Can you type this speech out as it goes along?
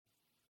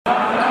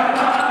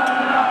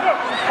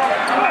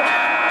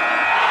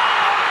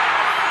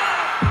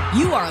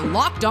You are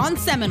Locked On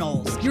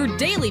Seminoles, your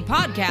daily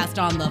podcast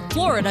on the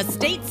Florida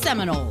State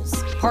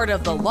Seminoles, part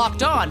of the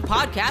Locked On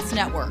Podcast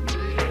Network.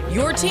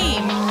 Your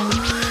team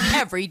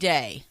every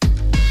day.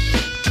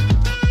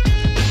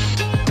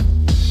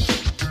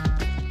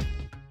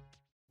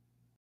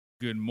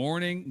 Good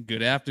morning,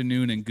 good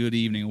afternoon, and good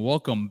evening.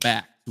 Welcome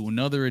back to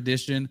another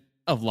edition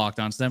of Locked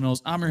On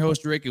Seminoles. I'm your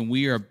host, Rick, and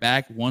we are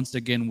back once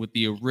again with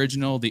the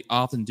original, the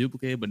often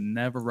duplicated but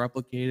never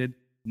replicated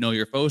Know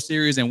Your Foe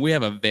series. And we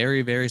have a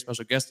very, very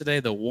special guest today,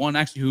 the one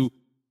actually who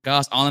got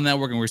us on the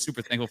network, and we're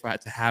super thankful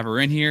to have her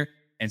in here,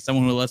 and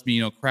someone who lets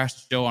me, crash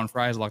the show on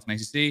Fridays, Locked On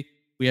ACC.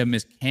 We have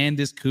Miss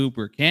Candace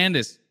Cooper.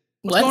 Candace,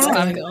 what's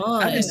going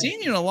on? I haven't seen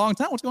you in a long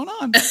time. What's going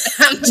on?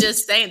 I'm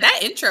just saying,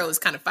 that intro is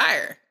kind of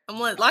fire. I'm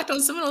like, Locked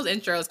On Seminoles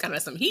intro is kind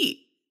of some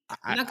heat.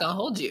 I'm not gonna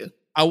hold you.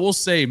 I will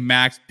say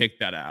Max picked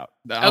that out.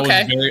 I'm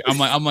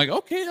like,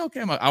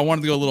 okay. I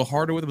wanted to go a little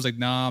harder with it. I was like,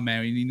 nah,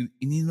 man, you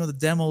need to know the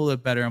demo a little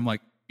bit better. I'm like,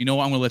 you know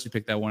what? I'm gonna let you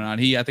pick that one out.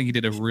 I think he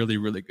did a really,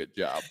 really good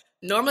job.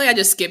 Normally, I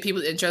just skip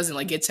people's intros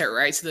and get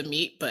right to the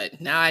meat, but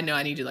now I know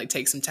I need to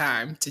take some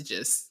time to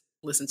just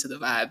listen to the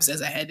vibes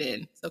as I head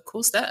in. So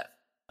cool stuff.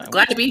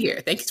 Glad to be here.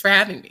 Thanks for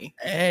having me.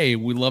 Hey,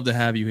 we'd love to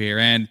have you here.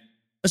 And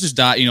let's just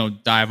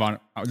dive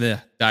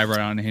right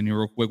on in here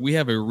real quick. We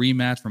have a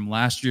rematch from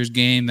last year's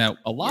game that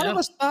a lot of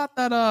us thought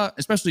that,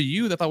 especially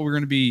you, that thought we were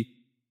going to be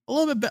a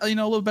little bit, a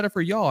little better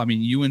for y'all. I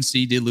mean, UNC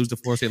did lose to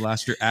Florida State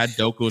last year at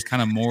Doka. It was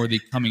kind of more the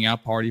coming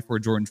out party for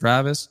Jordan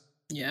Travis.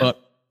 Yeah.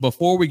 But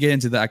before we get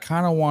into that, I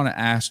kind of want to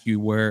ask you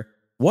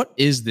what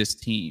is this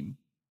team?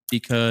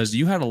 Because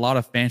you had a lot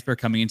of fanfare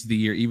coming into the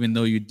year, even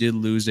though you did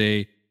lose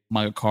a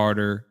Michael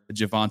Carter, a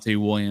Javonte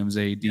Williams,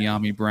 a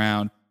De'Ami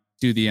Brown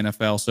to the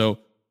NFL. So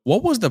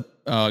what was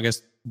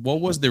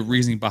the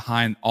reasoning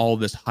behind all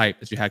this hype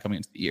that you had coming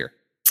into the year?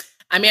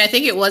 I mean, I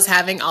think it was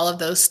having all of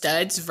those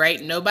studs,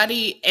 right?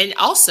 And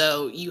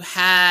also you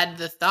had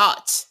the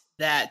thought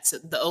that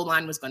the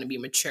O-line was going to be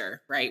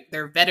mature, right?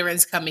 They're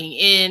veterans coming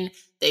in.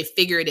 They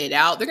figured it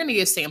out. They're going to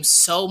give Sam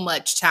so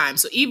much time.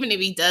 So even if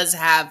he does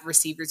have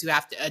receivers who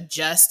have to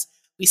adjust,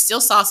 we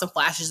still saw some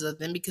flashes of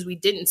them because we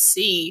didn't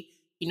see,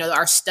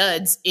 our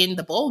studs in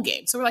the bowl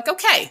game. So we're like,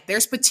 okay,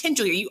 there's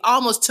potential here. You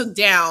almost took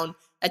down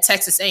a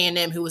Texas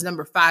A&M who was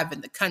number 5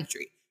 in the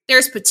country.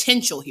 There's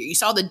potential here. You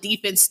saw the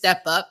defense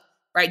step up,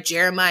 right?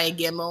 Jeremiah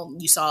Gemmel.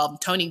 You saw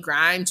Tony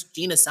Grimes,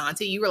 Gina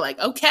Santi. You were like,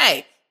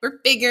 okay, we're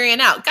figuring it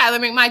out. Kyler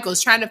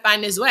McMichael's trying to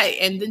find his way.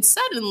 And then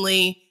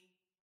suddenly,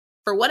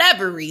 for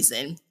whatever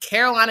reason,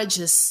 Carolina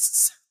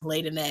just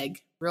laid an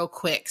egg real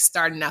quick,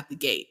 starting out the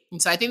gate.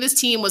 And so I think this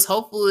team was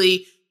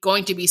hopefully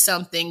going to be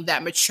something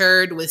that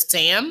matured with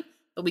Sam,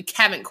 but we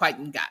haven't quite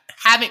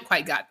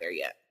got there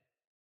yet.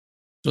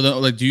 So,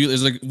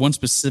 is one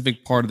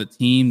specific part of the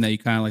team that you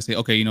kind of say,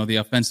 okay, the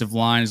offensive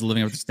line is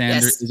living up to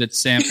standard? Yes. Is it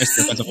Sam? It's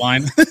the offensive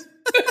line.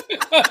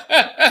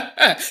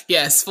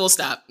 Yes, full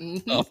stop.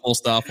 Mm-hmm. Full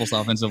stop.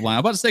 Offensive line.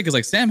 I'm about to say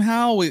because Sam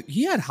Howell,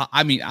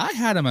 I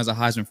had him as a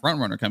Heisman front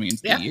runner coming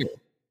into the year,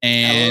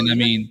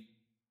 and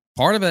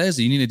part of it is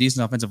you need a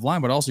decent offensive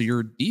line, but also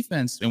your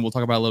defense, and we'll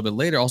talk about it a little bit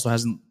later, also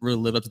hasn't really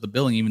lived up to the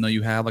billing, even though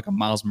you have a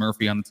Miles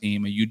Murphy on the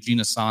team, a Eugene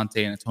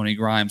Asante, and a Tony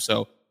Grimes.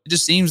 So it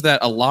just seems that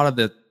a lot of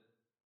the,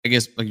 I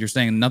guess, like you're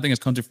saying, nothing has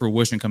come to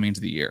fruition coming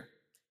into the year.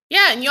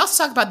 Yeah, and you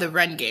also talk about the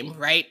run game,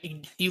 right?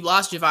 You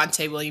lost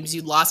Javonte Williams,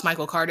 you lost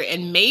Michael Carter,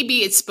 and maybe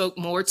it spoke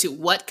more to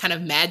what kind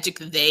of magic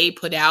they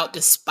put out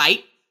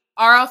despite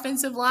our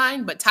offensive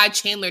line, but Ty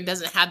Chandler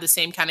doesn't have the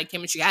same kind of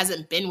chemistry,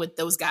 hasn't been with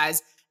those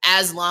guys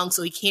as long,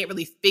 so he can't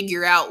really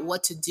figure out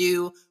what to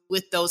do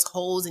with those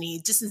holes, and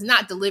he just is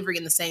not delivering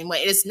in the same way.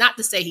 It's not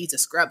to say he's a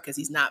scrub, because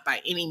he's not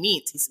by any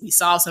means. We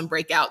saw some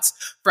breakouts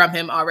from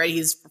him already.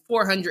 He's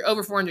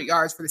over 400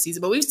 yards for the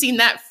season, but we've seen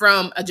that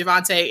from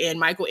Javonte and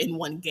Michael in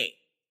one game.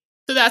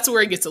 So that's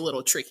where it gets a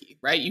little tricky,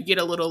 right? You get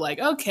a little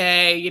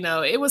okay,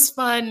 it was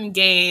fun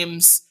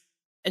games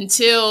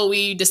until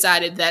we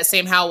decided that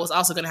Sam Howell was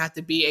also going to have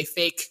to be a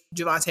fake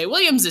Javonte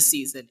Williams this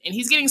season, and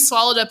he's getting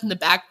swallowed up in the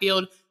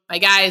backfield. My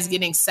guy is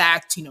getting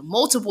sacked,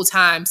 multiple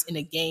times in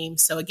a game.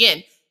 So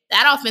again,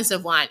 that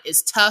offensive line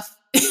is tough,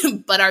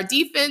 but our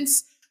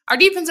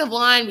defensive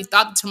line, we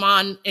thought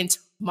Tamon and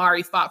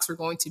Mari Fox were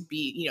going to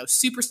be,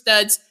 super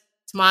studs.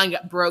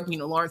 Tamon broke,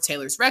 Lawrence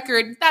Taylor's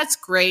record. That's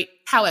great.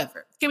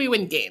 However, can we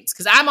win games?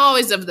 Because I'm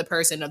always of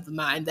the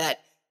mind that,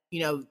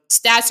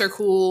 stats are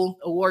cool,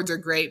 awards are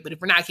great, but if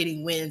we're not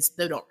getting wins,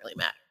 they don't really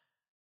matter.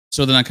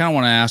 So then I kind of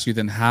want to ask you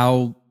then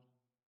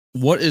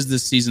what is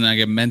this season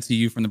that meant to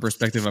you from the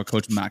perspective of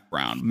Coach Mack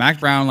Brown? Mack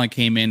Brown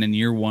came in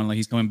year one,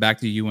 he's coming back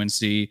to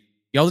UNC.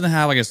 Y'all didn't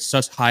have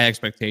such high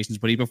expectations,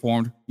 but he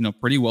performed,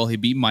 pretty well. He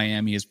beat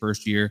Miami his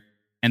first year.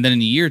 And then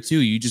in year 2,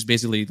 you just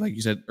basically, like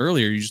you said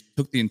earlier, you just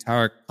took the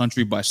entire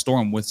country by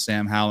storm with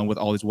Sam Howell and with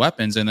all these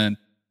weapons. And then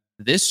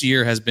this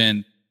year has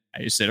been,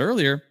 I just said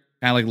earlier,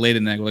 kind of laid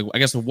in that. I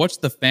guess, what's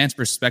the fans'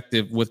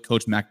 perspective with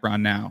Coach Mack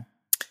Brown now?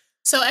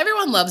 So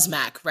everyone loves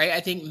Mac, right?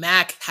 I think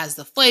Mac has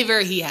the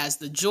flavor. He has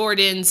the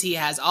Jordans. He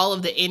has all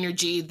of the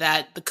energy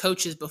that the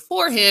coaches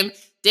before him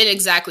didn't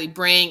exactly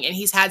bring. And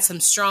he's had some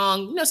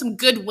strong, some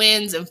good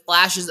wins and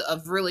flashes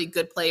of really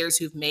good players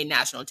who've made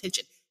national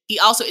attention. He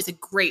also is a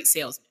great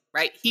salesman,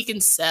 right? He can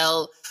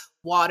sell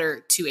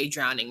water to a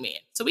drowning man.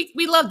 So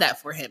we love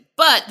that for him.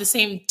 But the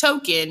same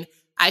token,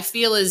 I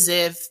feel as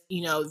if,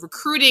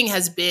 recruiting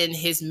has been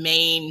his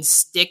main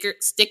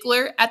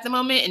stickler at the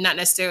moment, and not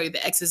necessarily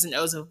the X's and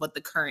O's of what the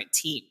current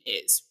team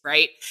is,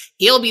 right?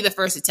 He'll be the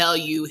first to tell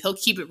you, he'll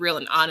keep it real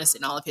and honest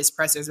in all of his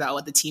pressers about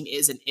what the team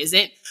is and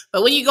isn't.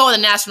 But when you go on the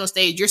national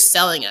stage, you're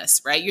selling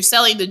us, right? You're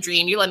selling the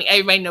dream. You're letting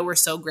everybody know we're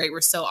so great.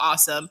 We're so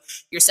awesome.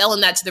 You're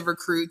selling that to the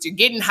recruits. You're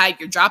getting hyped.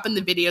 You're dropping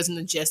the videos and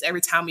the gist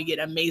every time we get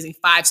an amazing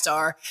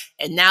 5-star.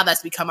 And now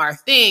that's become our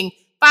thing.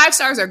 5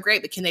 stars are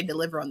great, but can they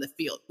deliver on the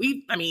field?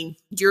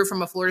 You're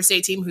from a Florida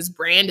State team whose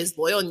brand is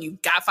loyal, and you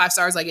got 5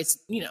 stars like it's,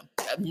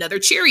 another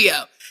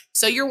Cheerio.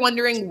 So you're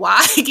wondering,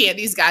 why can't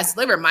these guys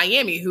deliver?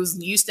 Miami,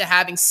 who's used to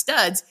having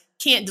studs,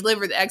 can't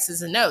deliver the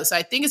X's and O's. So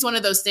I think it's one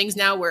of those things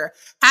now where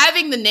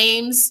having the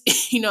names,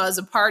 as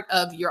a part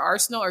of your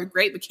arsenal are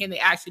great, but can they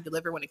actually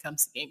deliver when it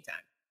comes to game time?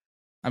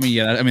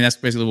 That's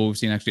basically what we've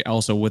seen actually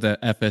also with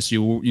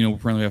FSU. We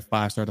currently have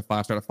 5-star to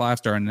 5-star to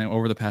 5-star. And then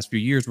over the past few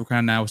years, we're kind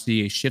of now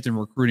see a shift in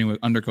recruiting with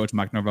under coach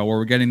Mike Norvell, where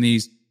we're getting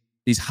these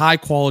high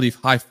quality,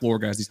 high floor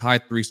guys, these high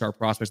 3-star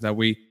prospects that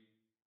we,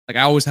 like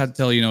I always had to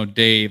tell,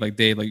 Dave,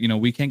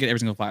 we can't get every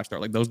single 5-star.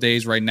 Like those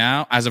days right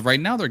now, as of right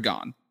now, they're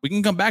gone. We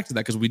can come back to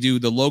that because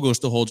the logo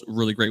still holds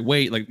really great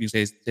weight. Like you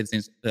say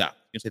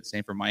the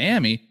same for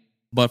Miami.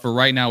 But for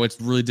right now, it's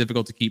really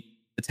difficult to keep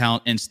the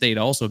talent in state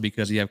also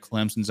because you have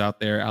Clemson's out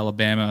there,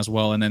 Alabama as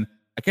well. And then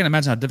I can't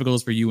imagine how difficult it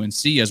is for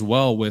UNC as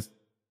well with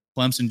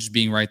Clemson just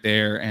being right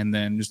there. And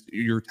then just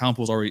your talent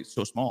pool is already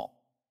so small.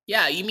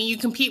 Yeah, you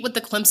compete with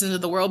the Clemsons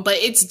of the world, but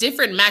it's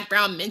different. Mac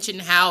Brown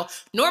mentioned how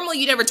normally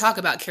you never talk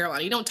about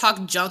Carolina. You don't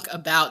talk junk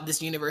about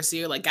this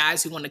university or like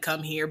guys who want to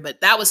come here,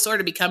 but that was sort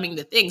of becoming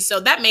the thing. So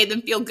that made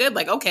them feel good.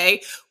 Like,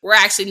 okay, we're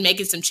actually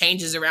making some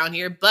changes around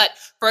here. But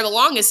for the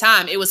longest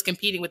time, it was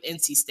competing with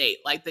NC State.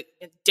 Like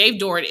Dave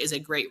Doran is a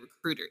great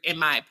recruiter, in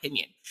my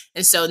opinion.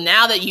 And so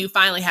now that you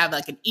finally have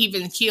like an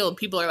even keel,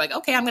 people are like,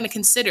 okay, I'm going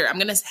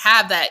to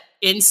have that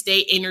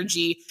in-state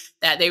energy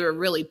that they were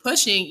really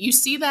pushing. You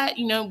see that,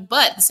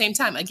 but at the same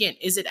time, again,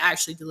 is it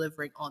actually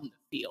delivering on the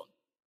field?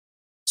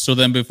 So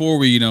then before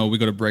we go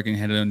to break and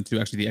head into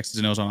actually the X's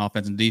and O's on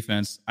offense and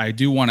defense, I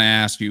do want to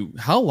ask you,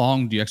 how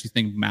long do you actually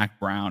think Mac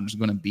Brown is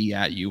going to be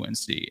at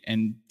UNC?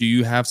 And do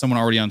you have someone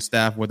already on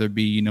staff, whether it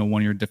be,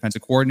 one of your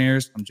defensive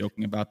coordinators, I'm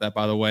joking about that,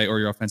 by the way, or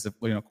your offensive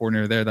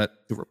coordinator there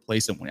that to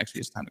replace him when actually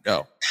it's time to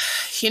go?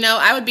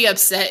 I would be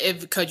upset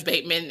if Coach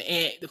Bateman,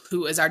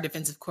 who is our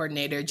defensive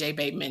coordinator, Jay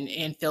Bateman,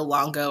 and Phil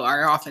Longo,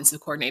 our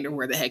offensive coordinator,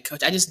 were the head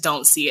coach. I just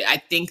don't see it. I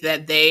think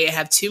that they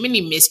have too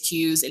many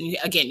miscues. And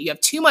again, you have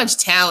too much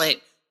talent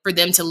for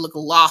them to look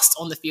lost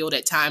on the field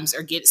at times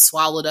or get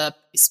swallowed up,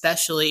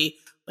 especially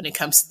when it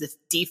comes to the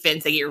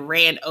defense. They get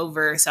ran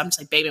over. So I'm just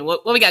like, Bateman,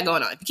 what we got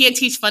going on? If you can't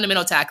teach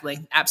fundamental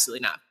tackling,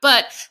 absolutely not.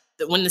 But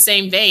in the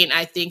same vein,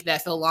 I think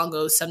that Phil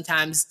Longo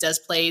sometimes does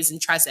plays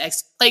and tries to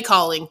play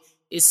calling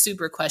is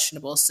super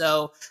questionable.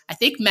 So I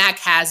think Mac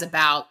has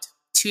about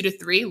 2 to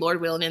 3,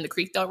 Lord willing, and the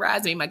creek don't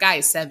rise. My guy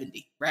is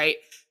 70, right?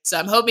 So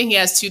I'm hoping he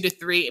has 2 to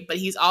 3, but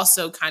he's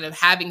also kind of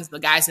having the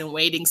guys in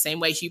waiting, same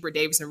way Hubert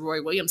Davis and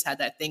Roy Williams had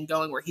that thing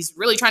going where he's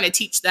really trying to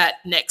teach that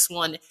next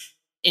one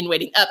in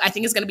waiting up. I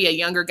think it's going to be a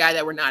younger guy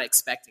that we're not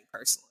expecting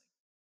personally.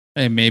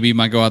 Hey, maybe you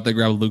might go out there,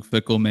 grab Luke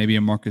Fickell, maybe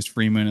a Marcus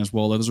Freeman as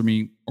well.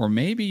 Or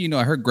maybe,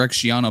 I heard Greg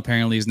Schiano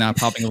apparently is now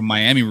popping up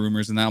Miami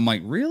rumors, and now I'm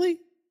like, really?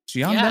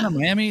 Schiano down in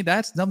Miami?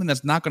 That's something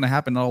that's not going to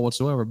happen at all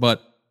whatsoever.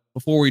 But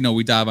before we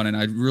dive on it,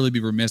 I'd really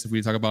be remiss if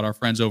we talk about our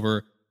friends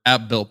over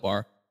at Built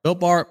Bar. Built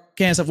Bar,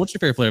 Candace, what's your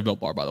favorite flavor of Built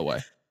Bar, by the way?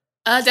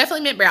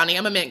 Definitely mint brownie.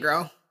 I'm a mint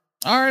girl.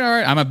 All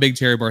right. I'm a big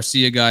Cherry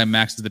Barcia guy.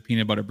 Max is the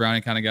peanut butter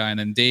brownie kind of guy. And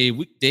then Dave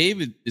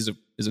is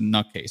a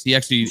nutcase. He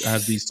actually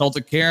has the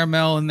salted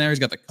caramel in there. He's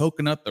got the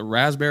coconut, the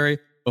raspberry.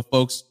 But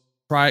folks,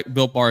 try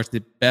Built Bar. It's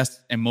the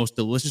best and most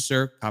delicious,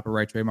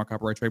 copyright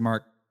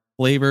trademark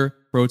flavor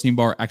protein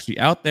bar actually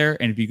out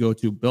there. And if you go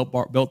to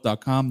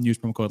built.com, use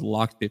promo code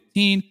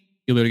LOCKED15,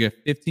 you'll be able to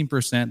get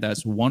 15%.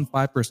 That's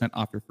 15%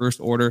 off your first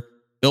order.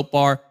 Built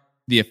Bar,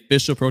 the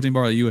official protein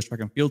bar of the U.S.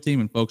 track and field team.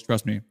 And folks,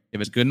 trust me,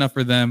 if it's good enough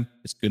for them,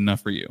 it's good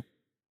enough for you.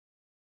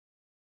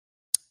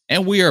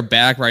 And we are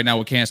back right now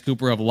with Candace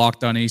Cooper of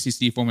Locked On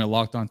ACC, formerly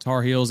Locked On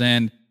Tar Heels.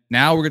 And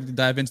now we're going to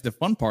dive into the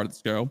fun part of the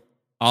show,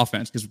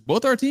 offense, because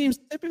both our teams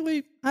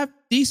typically have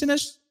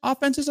decentish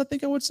offenses, I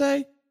think I would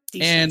say.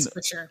 And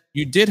for sure,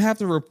 you did have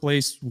to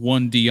replace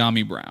one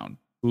De'Ami Brown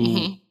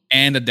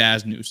and a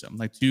Daz Newsome,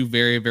 like 2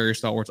 very, very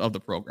stalwarts of the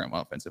program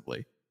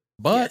offensively.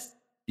 But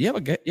you have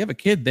a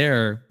kid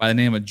there by the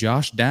name of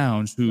Josh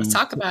Downs who. Let's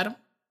talk about him.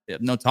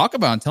 Talk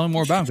about him. Tell me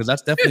more about him, because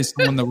that's definitely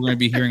someone that we're going to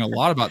be hearing a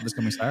lot about this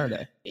coming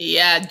Saturday.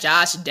 Yeah,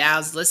 Josh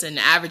Downs,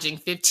 averaging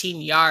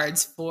 15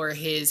 yards for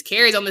his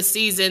carries on the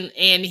season,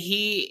 and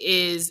he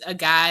is a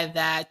guy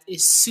that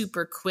is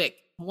super quick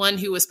one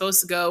who was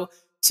supposed to go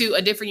to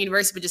a different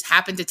university, but just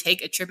happened to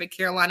take a trip at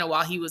Carolina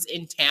while he was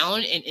in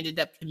town and ended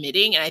up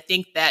committing. And I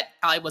think that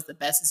probably was the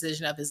best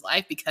decision of his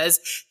life because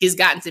he's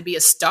gotten to be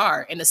a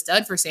star and a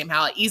stud for Sam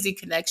Howell. Easy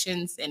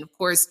connections. And of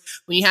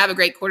course, when you have a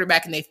great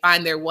quarterback and they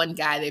find their one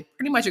guy, they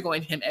pretty much are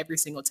going to him every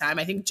single time.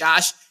 I think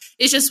Josh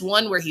is just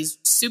one where he's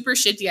super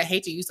shifty. I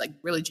hate to use like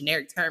really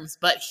generic terms,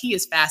 but he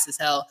is fast as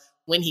hell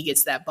when he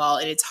gets that ball,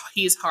 and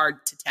he is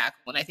hard to tackle.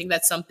 And I think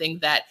that's something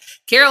that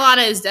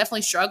Carolina is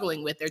definitely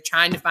struggling with. They're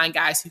trying to find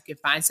guys who can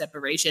find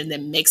separation and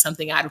then make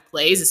something out of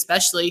plays,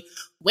 especially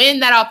when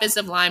that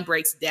offensive line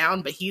breaks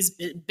down. But he's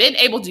been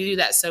able to do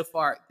that so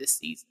far this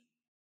season.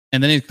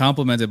 And then he's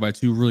complemented by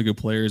two really good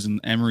players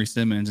in Emory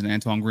Simmons and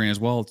Antoine Green as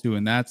well, too.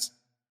 And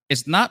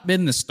it's not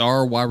been the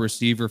star wide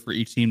receiver for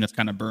each team that's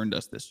kind of burned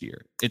us this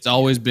year. It's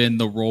always been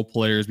the role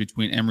players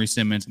between Emory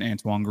Simmons and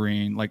Antoine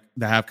Green, like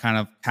that have kind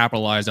of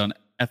capitalized on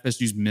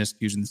FSU's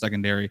miscues in the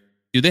secondary.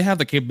 Do they have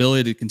the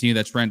capability to continue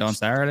that trend on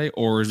Saturday,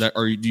 or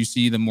do you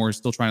see them more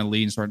still trying to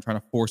lead and start trying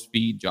to force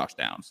feed Josh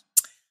Downs?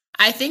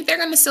 I think they're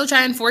going to still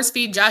try and force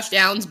feed Josh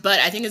Downs, but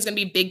I think it's going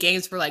to be big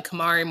games for like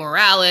Kamari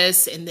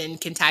Morales, and then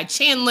can Ty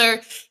Chandler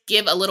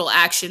give a little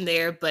action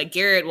there? But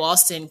Garrett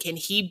Walston, can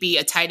he be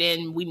a tight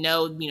end? We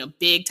know,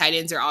 big tight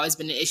ends are always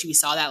been an issue. We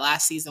saw that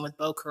last season with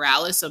Bo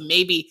Corrales. So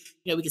maybe,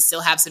 we can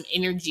still have some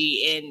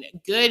energy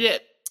and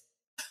good,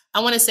 I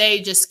want to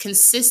say just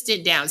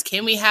consistent downs.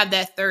 Can we have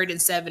that 3rd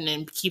and 7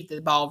 and keep the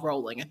ball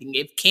rolling? I think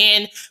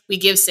can we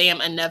give Sam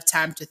enough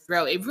time to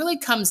throw? It really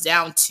comes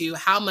down to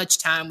how much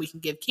time we can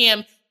give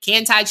Cam.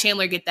 Can Ty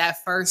Chandler get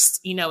that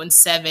first, and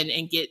 7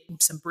 and get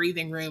some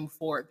breathing room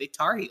for the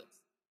Tar Heels?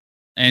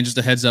 And just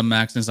a heads up,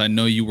 Max, since I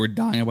know you were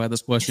dying about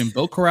this question,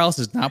 Bo Corrales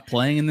is not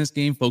playing in this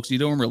game, folks. You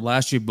don't remember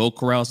last year, Bo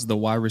Corrales is the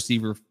wide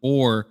receiver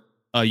for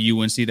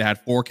UNC that had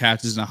 4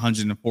 catches and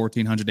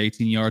 114,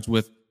 118 yards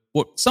with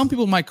what some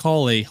people might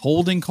call a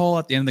holding call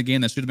at the end of the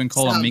game that should have been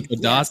called on Miko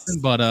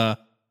Dotson, but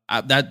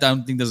that I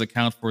don't think does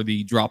account for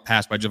the drop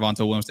pass by Javonte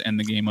Williams to end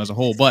the game as a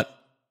whole. But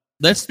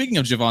speaking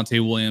of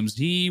Javonte Williams,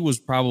 he was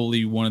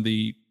probably one of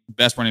the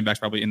best running backs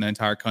probably in the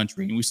entire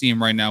country. And we see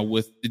him right now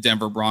with the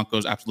Denver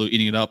Broncos absolutely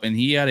eating it up. And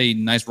he had a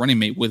nice running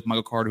mate with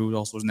Michael Carter, who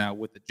also is now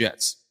with the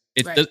Jets.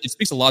 It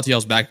speaks a lot to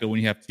y'all's backfield when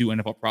you have 2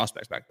 NFL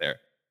prospects back there.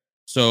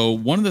 So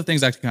one of the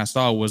things I actually kind of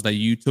saw was that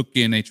you took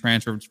in a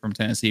transfer from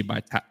Tennessee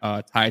by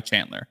Ty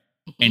Chandler,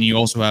 and you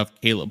also have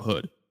Caleb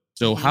Hood.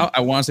 So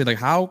I want to say,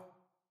 how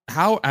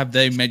have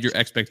they met your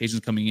expectations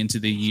coming into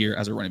the year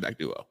as a running back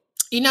duo?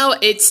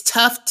 It's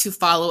tough to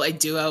follow a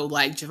duo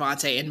like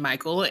Javonte and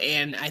Michael,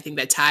 and I think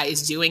that Ty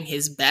is doing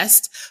his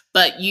best.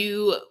 But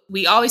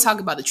we always talk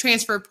about the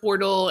transfer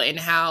portal and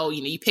how,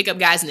 you pick up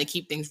guys and they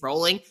keep things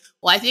rolling.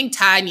 Well, I think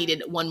Ty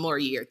needed one more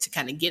year to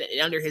kind of get it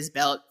under his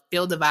belt,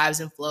 feel the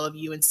vibes and flow of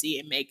UNC,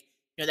 and make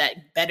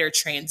that better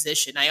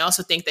transition. I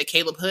also think that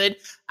Caleb Hood,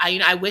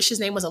 I wish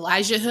his name was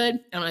Elijah Hood.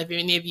 I don't know if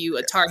any of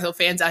you Tar Heel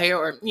fans out here,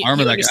 or you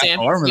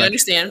understand. You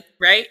understand,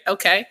 right?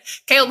 Okay.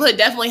 Caleb Hood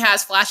definitely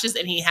has flashes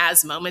and he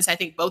has moments. I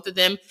think both of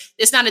them,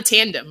 it's not a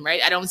tandem,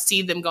 right? I don't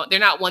see them going. They're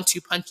not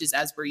 1-2 punches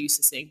as we're used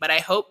to seeing. But I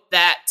hope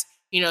that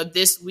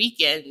this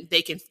weekend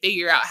they can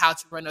figure out how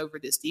to run over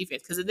this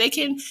defense, because if they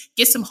can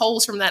get some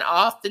holes from that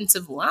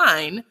offensive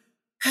line,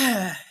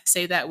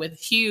 say that with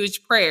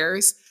huge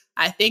prayers,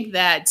 I think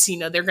that,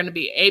 they're going to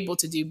be able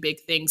to do big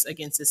things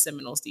against the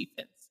Seminoles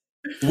defense.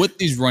 With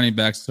these running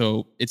backs,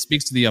 so it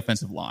speaks to the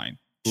offensive line,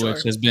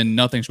 which has been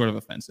nothing short of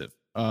offensive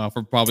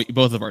for probably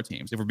both of our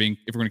teams, if we're going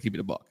to keep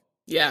it a buck.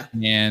 Yeah.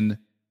 And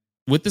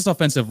with this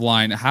offensive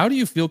line, how do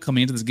you feel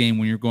coming into this game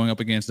when you're going up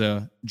against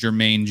a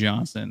Jermaine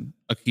Johnson,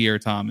 a Keir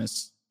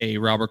Thomas, a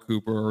Robert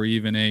Cooper, or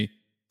even a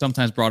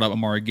sometimes brought up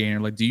Amari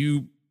Gaynor? Like, do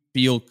you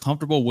feel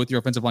comfortable with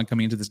your offensive line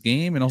coming into this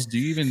game? And also, do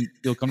you even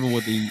feel comfortable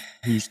with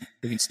who's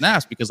taking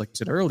snaps? Because like you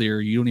said earlier,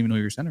 you don't even know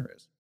who your center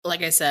is.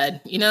 Like I said,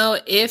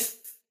 if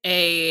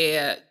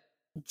a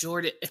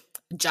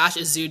Josh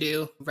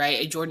Ezeudu,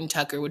 right, a Jordan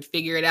Tucker would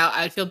figure it out,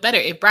 I would feel better.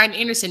 If Brian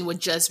Anderson would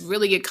just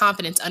really get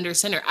confidence under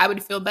center, I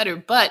would feel better.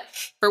 But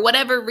for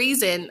whatever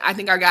reason, I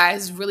think our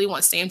guys really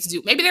want Sam to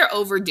do, maybe they're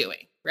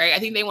overdoing, right? I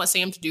think they want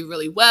Sam to do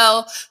really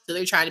well. So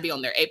they're trying to be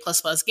on their A++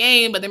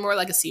 game, but they're more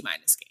like a C- game,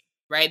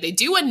 right? They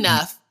do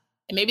enough.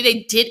 And maybe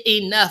they did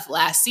enough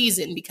last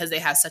season because they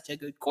have such a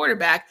good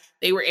quarterback.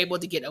 They were able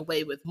to get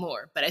away with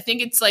more. But I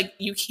think it's like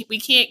we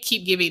can't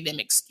keep giving them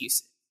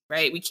excuses,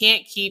 right? We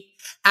can't keep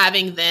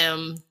having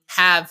them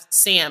have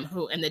Sam,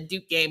 who in the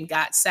Duke game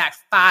got sacked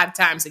 5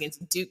 times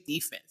against Duke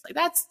defense. Like,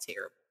 that's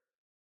terrible.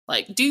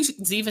 Like, Duke's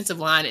defensive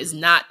line is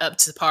not up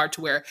to par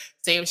to where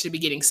Sam should be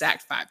getting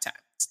sacked 5 times.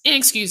 It's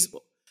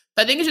inexcusable.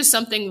 But I think it's just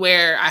something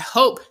where I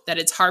hope that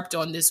it's harped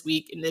on this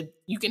week. And if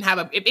you can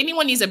if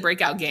anyone needs a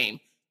breakout game,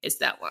 it's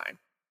that line.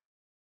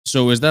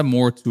 So is that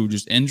more to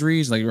just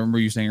injuries? Like, remember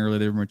you saying earlier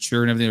they're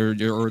mature and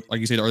everything, or like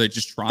you said, are they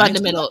just trying?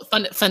 Fundamentals,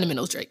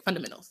 Drake.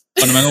 Fundamentals.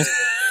 Fundamentals?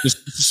 Just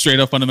straight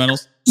up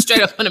fundamentals?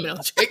 Straight up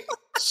fundamentals, Drake.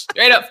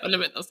 Straight up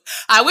fundamentals.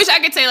 I wish I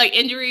could say like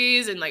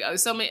injuries and like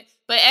so many,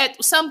 but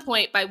at some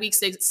point by week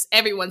 6,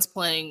 everyone's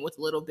playing with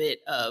a little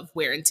bit of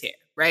wear and tear,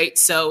 right?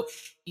 So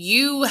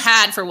you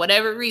had, for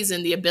whatever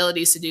reason, the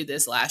abilities to do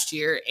this last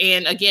year.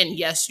 And again,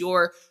 yes,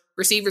 your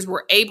receivers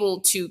were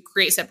able to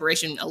create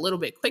separation a little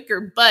bit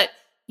quicker, but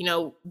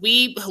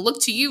we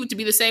look to you to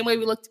be the same way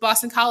we look to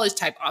Boston College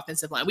type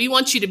offensive line. We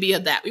want you to be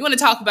of that. We want to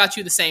talk about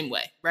you the same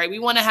way, right? We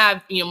want to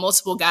have,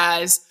 multiple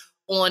guys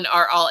on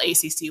our all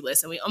ACC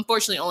list. And we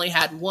unfortunately only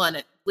had one.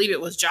 I believe it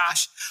was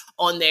Josh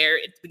on there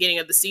at the beginning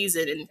of the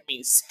season. And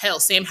hell,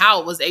 Sam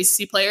Howell was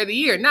ACC player of the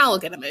year. Now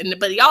look at him.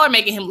 But y'all are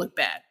making him look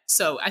bad.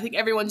 So I think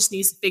everyone just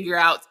needs to figure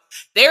out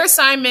their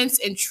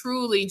assignments and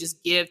truly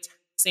just give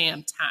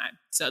Sam time.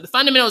 So the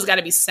fundamentals got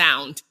to be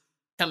sound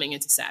coming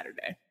into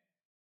Saturday.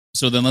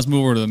 So then let's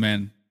move over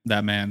to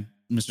that man,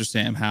 Mr.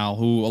 Sam Howell,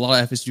 who a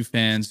lot of FSU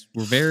fans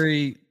were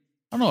very,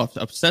 I don't know if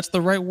upset's the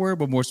right word,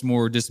 but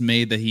more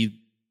dismayed that he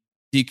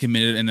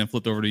decommitted and then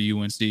flipped over to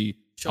UNC.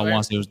 Sure. I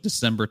want to say it was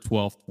December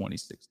 12th,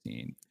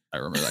 2016. I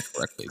remember that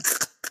correctly.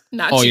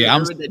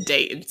 Remember the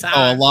date and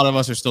time. A lot of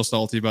us are still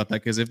salty about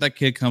that because if that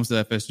kid comes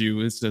to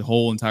FSU, it's a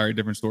whole entire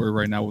different story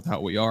right now with how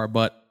we are.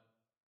 But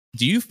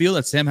do you feel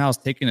that Sam Howell's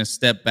taking a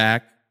step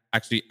back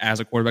actually as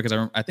a quarterback?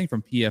 Because I think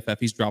from PFF,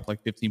 he's dropped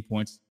like 15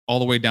 points all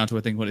the way down to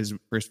I think what his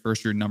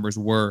first year numbers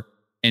were.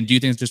 And do you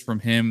think it's just from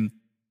him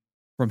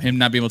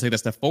not being able to take that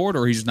step forward,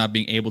 or he's just not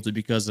being able to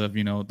because of,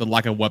 the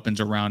lack of weapons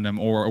around him,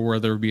 or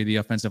whether it be the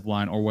offensive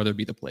line or whether it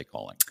be the play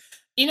calling?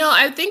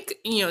 I think,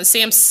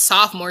 Sam's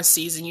sophomore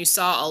season, you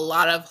saw a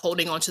lot of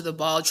holding onto the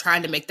ball,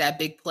 trying to make that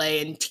big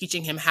play and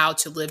teaching him how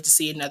to live to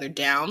see another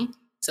down.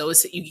 So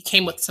you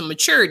came with some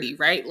maturity,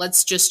 right?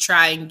 Let's just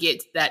try and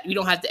get that. You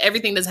don't have to,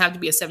 everything doesn't have to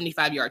be a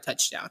 75-yard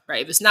touchdown,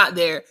 right? If it's not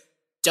there,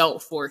 don't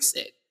force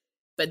it.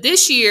 But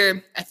this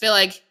year, I feel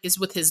like it's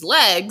with his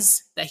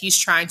legs that he's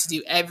trying to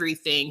do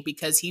everything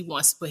because he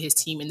wants to put his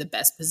team in the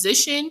best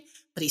position,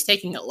 but he's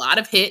taking a lot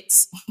of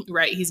hits,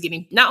 right? He's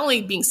getting not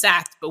only being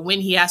sacked, but when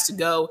he has to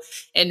go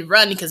and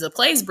run because the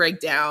plays break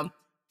down,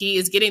 he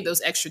is getting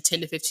those extra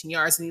 10 to 15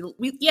 yards. And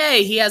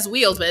he has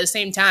wheels, but at the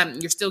same time,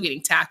 you're still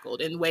getting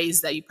tackled in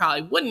ways that you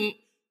probably wouldn't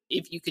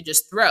if you could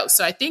just throw.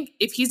 So I think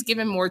if he's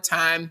given more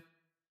time,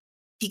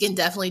 he can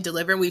definitely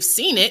deliver. We've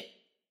seen it.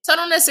 So I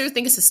don't necessarily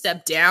think it's a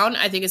step down.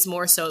 I think it's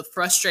more so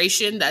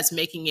frustration that's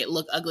making it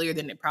look uglier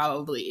than it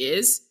probably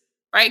is,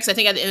 right? Because I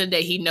think at the end of the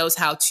day, he knows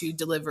how to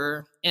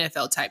deliver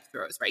NFL-type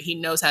throws, right? He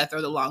knows how to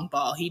throw the long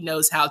ball. He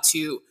knows how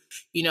to,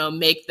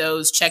 make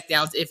those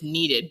checkdowns if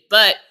needed.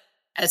 But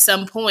at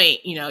some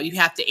point, you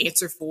have to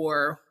answer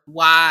for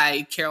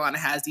why Carolina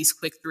has these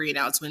quick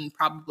 3-and-outs when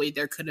probably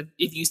there could have,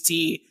 if you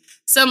see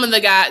some of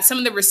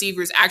the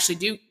receivers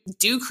actually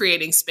do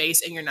creating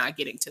space and you're not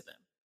getting to them.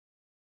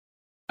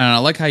 And I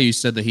like how you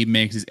said that he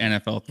makes these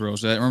NFL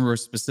throws. I remember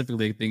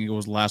specifically, I think it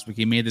was last week,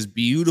 he made this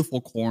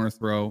beautiful corner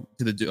throw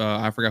to the,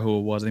 I forgot who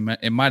it was. It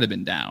might have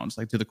been Downs,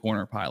 like to the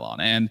corner pylon.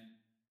 And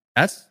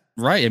that's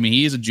right. I mean,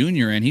 he is a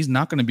junior and he's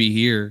not going to be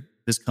here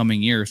this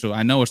coming year. So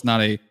I know it's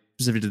not a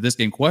specific to this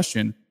game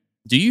question.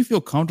 Do you feel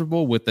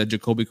comfortable with a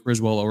Jacoby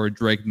Criswell or a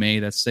Drake May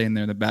that's staying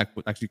there in the back,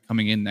 actually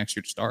coming in next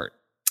year to start?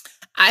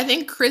 I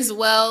think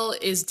Criswell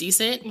is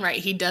decent, right?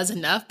 He does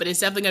enough, but it's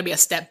definitely going to be a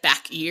step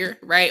back year,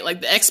 right?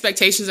 Like the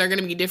expectations are going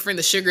to be different.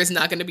 The sugar is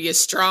not going to be as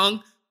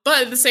strong,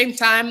 but at the same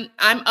time,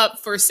 I'm up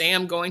for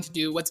Sam going to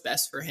do what's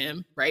best for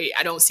him, right?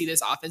 I don't see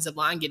this offensive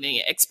line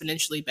getting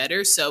exponentially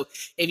better. So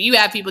if you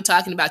have people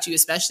talking about you,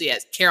 especially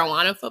at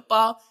Carolina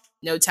football,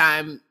 no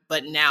time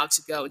but now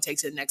to go and take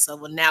to the next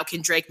level. Now,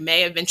 can Drake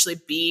May eventually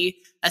be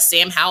a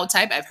Sam Howell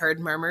type? I've heard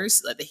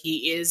murmurs that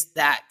he is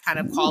that kind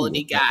of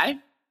quality guy.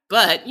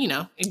 But,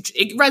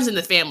 it runs in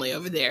the family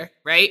over there,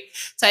 right?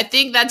 So I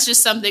think that's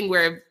just something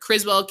where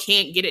Criswell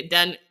can't get it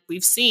done.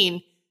 We've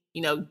seen,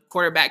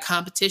 quarterback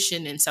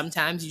competition, and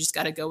sometimes you just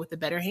got to go with the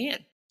better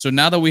hand. So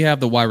now that we have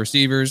the wide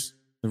receivers,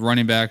 the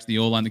running backs, the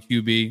O-line, the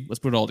QB, let's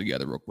put it all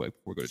together real quick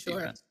before we go to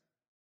defense.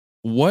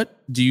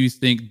 What do you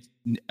think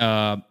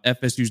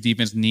FSU's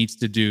defense needs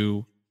to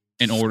do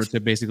in order to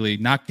basically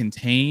not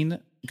contain,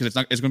 because it's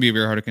going to be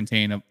very hard to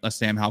contain a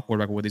Sam Howell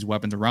quarterback with these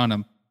weapons around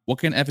him? What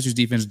can FSU's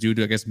defense do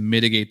to, I guess,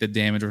 mitigate the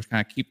damage or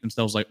kind of keep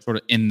themselves like sort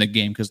of in the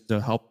game because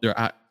to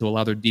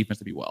allow their defense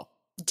to be well?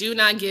 Do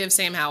not give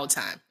Sam Howell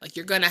time. Like,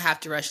 you're going to have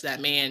to rush that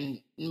man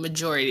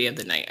majority of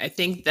the night. I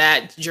think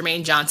that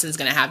Jermaine Johnson's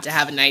going to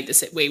have a night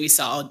the way we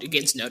saw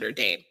against Notre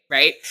Dame,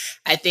 right?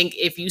 I think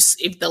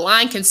if the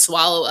line can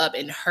swallow up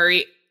and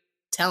hurry,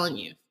 telling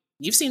you,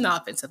 you've seen the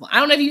offensive line. I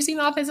don't know if you've seen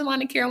the offensive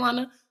line in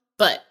Carolina,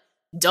 but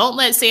don't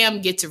let Sam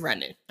get to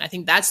running. I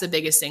think that's the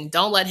biggest thing.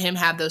 Don't let him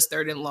have those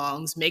 3rd and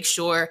longs. Make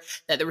sure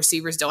that the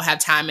receivers don't have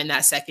time in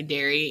that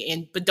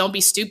secondary, but don't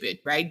be stupid,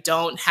 right?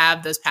 Don't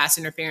have those pass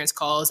interference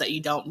calls that you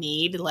don't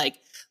need.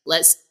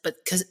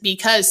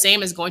 Because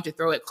Sam is going to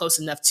throw it close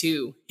enough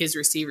to his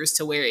receivers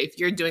to where if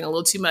you're doing a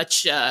little too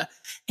much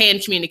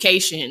hand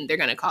communication, they're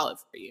going to call it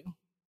for you.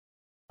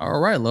 All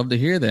right. Love to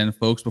hear that. And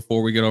folks,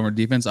 before we get over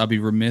defense, I'll be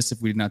remiss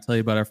if we did not tell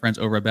you about our friends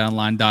over at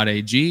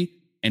betonline.ag.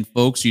 And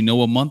folks, you know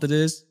what month it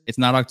is? It's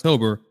not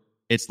October,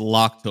 it's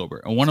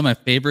Locktober. And one of my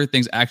favorite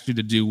things actually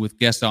to do with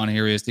guests on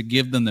here is to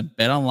give them the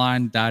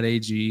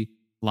betonline.ag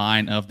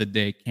line of the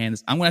day.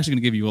 Candace, I'm actually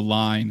going to give you a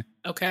line.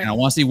 Okay. And I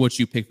want to see what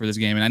you pick for this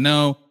game. And I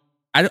know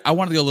I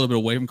want to go a little bit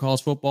away from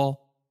college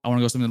football. I want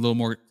to go something a little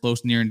more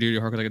close, near, and dear to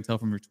your heart, because I can tell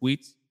from your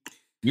tweets.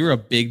 You're a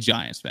big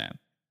Giants fan.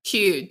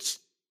 Huge,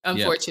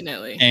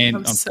 unfortunately. Yep. And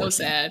I'm so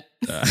sad.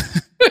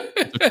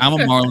 I'm a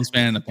Marlins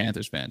fan and a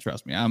Panthers fan.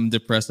 Trust me. I'm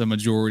depressed the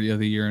majority of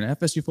the year, and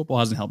FSU football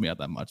hasn't helped me out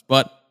that much.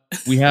 But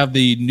we have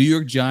the New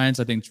York Giants,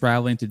 I think,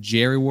 traveling to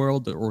Jerry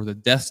World, or the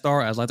Death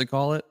Star, as I like to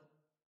call it.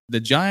 The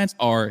Giants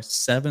are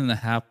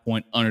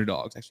 7.5-point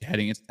underdogs actually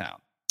heading into town.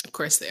 Of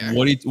course they are.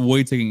 What are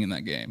you taking in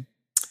that game?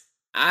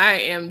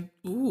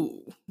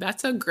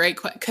 That's a great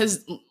question.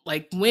 Because,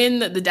 like, when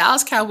the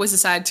Dallas Cowboys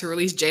decided to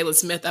release Jalen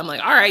Smith, I'm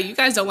like, all right, you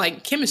guys don't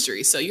like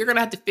chemistry, so you're going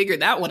to have to figure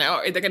that one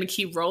out, or they're going to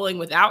keep rolling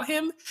without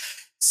him.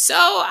 So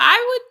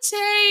I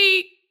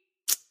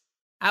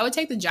would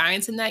take the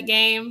Giants in that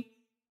game,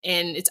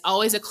 and it's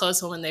always a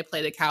close one when they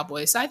play the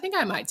Cowboys. So I think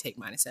I might take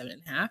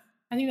 -7.5.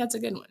 I think that's a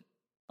good one.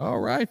 All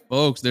right,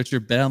 folks, that's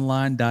your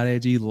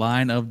BetOnline.ag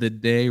line of the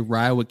day.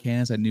 Ride with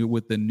Candace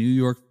with the New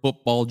York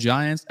Football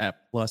Giants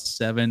at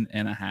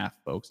 +7.5,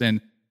 folks.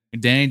 And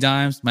Danny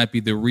Dimes might be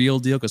the real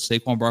deal because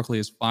Saquon Barkley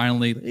is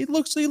finally he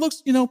looks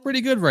pretty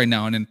good right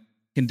now. And then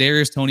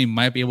Kadarius Toney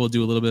might be able to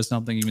do a little bit of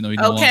something, even though he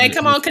no okay,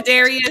 come on,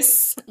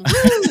 Kadarius,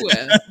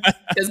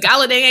 because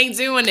Galladay ain't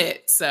doing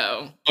it.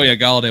 So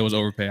Galladay was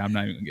overpaid. I'm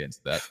not even gonna get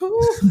into that.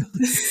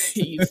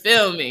 You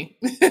feel me?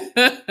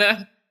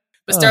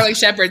 But Sterling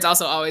Shepard's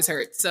also always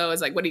hurt. So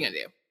it's like, what are you going to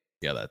do?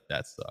 Yeah,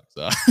 that sucks.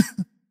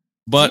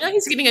 But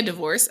he's getting a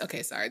divorce.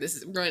 Okay, sorry.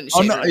 We're going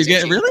to no, he's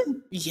getting really?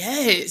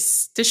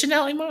 Yes. To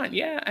Chanel Iman.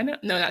 Yeah, I know.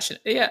 No, not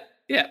Chanel.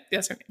 Yeah,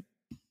 that's her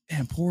name.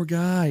 Damn, poor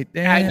guy.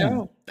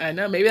 Damn. I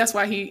know. Maybe that's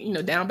why he,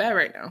 down bad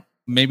right now.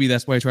 Maybe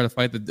that's why he tried to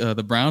fight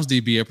the Browns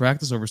DB at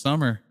practice over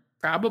summer.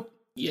 Probably.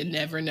 You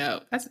never know.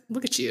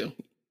 Look at you.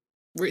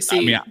 I would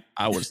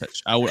have said.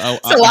 It's a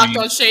locked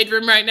on shade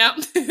room right now.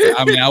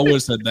 I would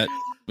have said that.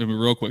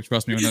 Real quick,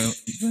 trust me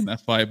in that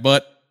fight.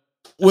 But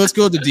let's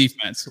go to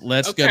defense.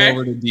 Let's get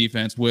over to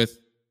defense with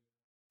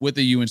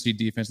the UNC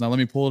defense. Now, let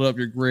me pull it up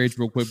your grades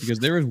real quick because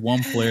there is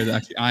one player that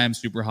actually I am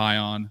super high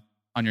on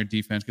your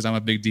defense because I'm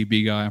a big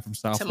DB guy. I'm from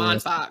South Florida.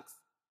 Tamon Fox.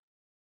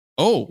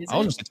 Oh, I was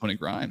going to say Tony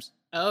Grimes.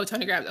 Oh,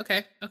 Tony Grimes.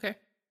 Okay.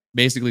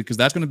 Basically, because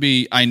that's going to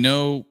be. I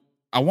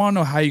want to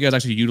know how you guys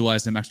actually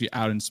utilize him actually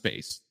out in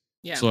space.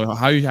 Yeah. So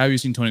how have you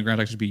seen Tony Grimes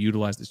actually be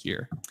utilized this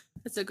year?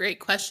 That's a great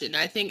question.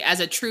 I think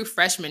as a true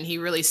freshman, he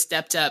really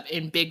stepped up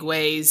in big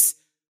ways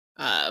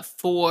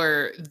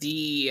for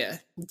the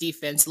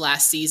defense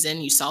last season.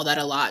 You saw that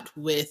a lot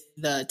with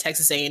the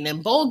Texas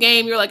A&M bowl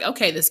game. You're like,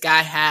 okay, this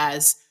guy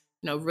has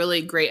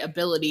really great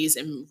abilities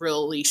and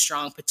really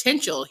strong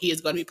potential. He is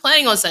going to be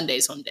playing on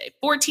Sundays someday.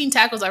 14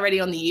 tackles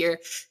already on the year,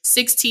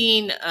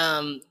 16.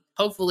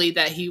 Hopefully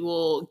that he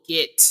will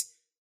get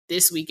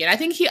this weekend. I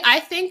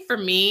think for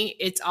me,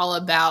 it's all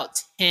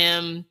about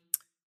him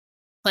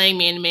playing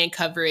man-to-man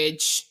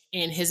coverage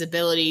and his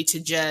ability to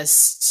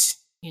just,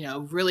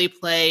 really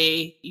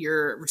play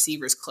your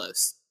receivers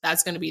close.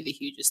 That's going to be the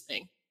hugest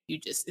thing.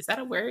 Is that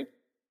a word?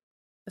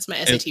 That's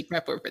my SAT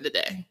prep word for the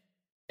day.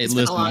 It's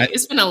been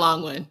a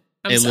long one.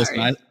 I'm sorry.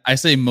 Listen, I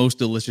say most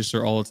delicious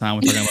sir all the time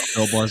when talking about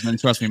Bill bars. And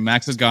trust me,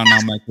 Max has gotten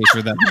on my case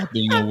for that not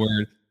being a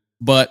word.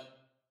 But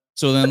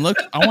so then look,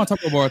 I want to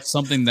talk about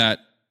something that,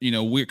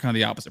 we're kind of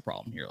the opposite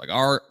problem here. Like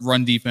our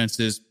run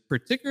defenses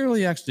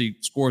particularly actually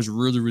scores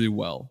really, really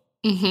well.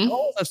 Mm-hmm.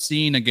 All I've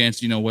seen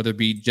against, whether it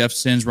be Jeff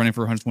Sims running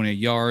for 128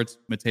 yards,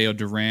 Mateo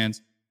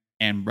Durant,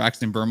 and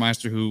Braxton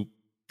Burmeister, who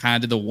kind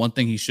of did the one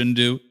thing he shouldn't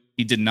do.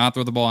 He did not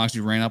throw the ball,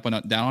 actually ran up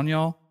and down on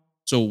y'all.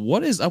 So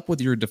what is up with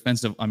your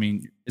defensive? I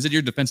mean, is it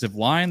your defensive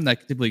line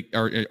that typically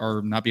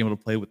are not being able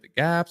to play with the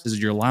gaps? Is it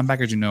your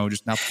linebackers,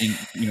 just not being,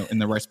 in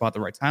the right spot at the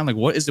right time? Like,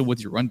 what is it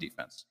with your run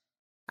defense?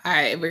 All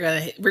right,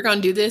 we're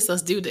gonna do this.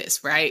 Let's do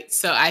this, right?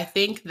 So I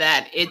think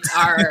that it's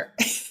our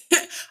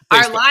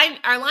our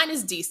line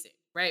is decent,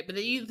 right? But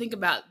then you think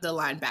about the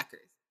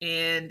linebackers,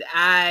 and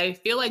I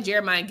feel like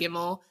Jeremiah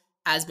Gemmel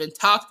has been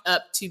talked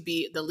up to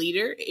be the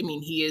leader. I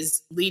mean, he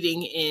is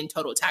leading in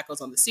total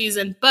tackles on the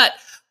season, but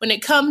when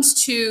it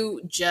comes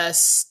to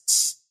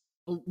just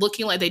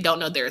looking like they don't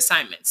know their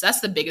assignments,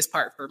 that's the biggest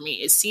part for me.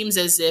 It seems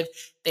as if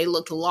they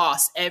look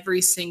lost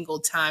every single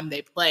time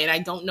they play, and I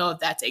don't know if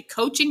that's a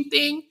coaching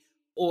thing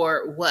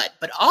or what.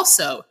 But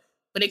also,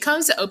 when it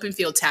comes to open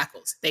field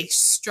tackles, they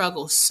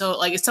struggle. So,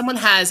 like, if someone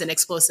has an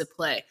explosive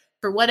play,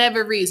 for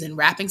whatever reason,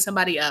 wrapping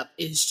somebody up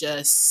is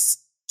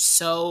just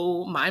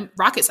so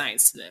rocket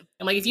science to them.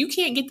 I'm like, if you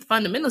can't get the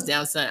fundamentals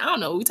down, son, I don't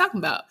know what we're talking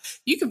about.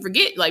 You can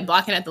forget, like,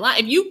 blocking at the line.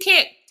 If you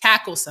can't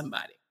tackle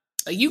somebody,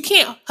 like, you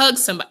can't hug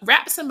somebody,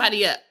 wrap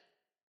somebody up,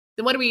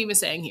 then what are we even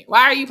saying here?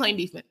 Why are you playing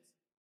defense?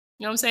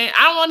 You know what I'm saying?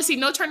 I don't want to see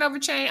no turnover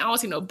chain. I don't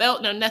want to see no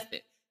belt, no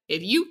nothing.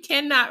 If you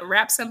cannot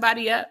wrap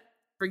somebody up,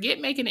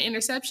 forget making an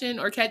interception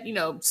or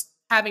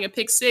having a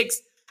pick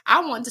six.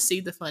 I want to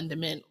see the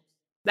fundamentals.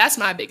 That's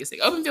my biggest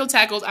thing. Open field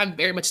tackles, I'm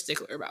very much a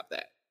stickler about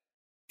that.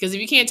 Because if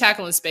you can't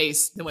tackle in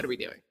space, then what are we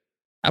doing?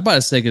 I'm about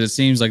to say, because it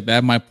seems like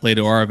that might play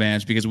to our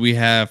advantage because we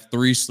have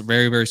three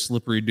very, very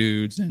slippery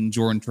dudes in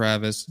Jordan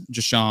Travis,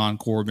 Jashawn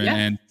Corbin,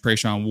 and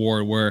Trayshawn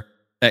Ward, where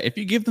that if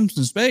you give them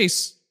some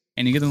space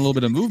and you give them a little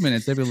bit of movement,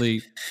 and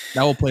typically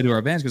that will play to our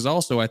advantage. Because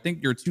also, I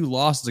think your 2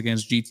 losses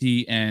against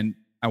GT and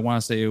I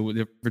want to say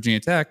with Virginia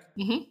Tech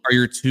are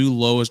your 2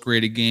 lowest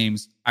graded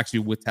games actually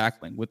with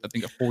tackling, with I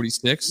think a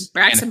 46.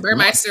 Braxton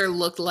Burmeister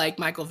looked like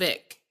Michael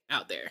Vick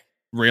out there.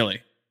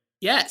 Really?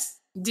 Yes.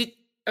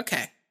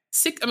 Okay.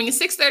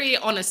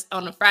 6:30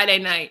 on a Friday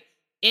night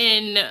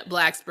in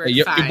Blacksburg.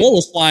 Your boy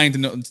was flying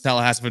to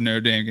Tallahassee for the Notre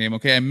Dame game.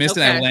 Okay, I missed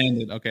it. I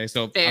landed. Okay,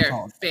 so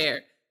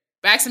fair.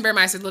 Braxton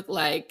Burmeister looked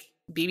like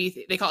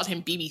BB. They called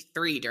him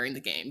BB3 during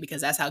the game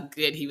because that's how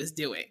good he was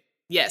doing.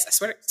 Yes,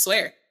 I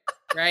swear,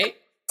 right?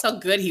 That's how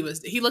good he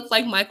was. He looked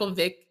like Michael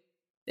Vick.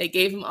 They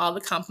gave him all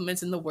the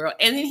compliments in the world,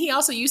 and then he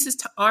also used his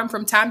arm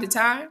from time to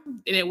time,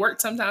 and it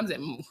worked sometimes.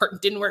 It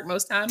didn't work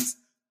most times,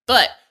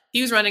 but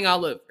he was running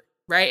all over.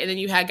 Right. And then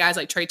you had guys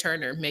like Trey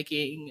Turner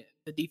making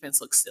the defense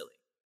look silly.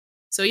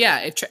 So, yeah,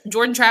 if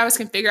Jordan Travis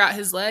can figure out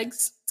his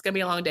legs, it's going to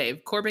be a long day.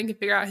 If Corbin can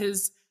figure out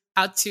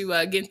how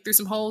to get through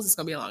some holes, it's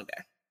going to be a long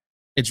day.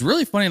 It's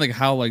really funny, like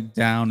how like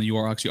down you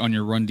are actually on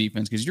your run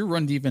defense, because your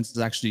run defense is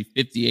actually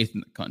 58th in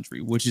the country,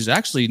 which is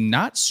actually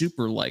not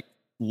super like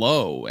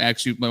low.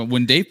 Actually,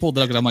 when Dave pulled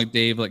it up, because I'm like,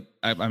 Dave, like,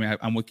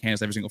 I'm with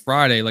Candace every single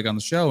Friday, like on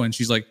the show. And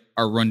she's like,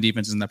 our run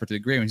defense isn't that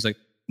particularly great. And he's like,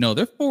 no,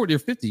 they're 40 or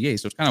 58.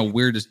 So it's kind of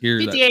weird to hear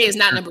 58 is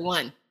not number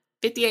one.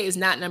 58 is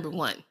not number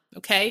one.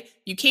 Okay.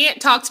 You can't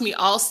talk to me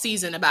all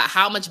season about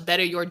how much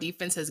better your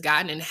defense has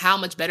gotten and how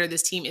much better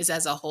this team is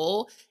as a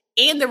whole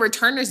and the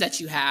returners that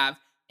you have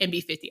and be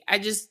 50.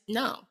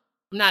 No,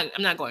 I'm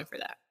not going for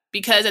that,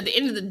 because at the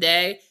end of the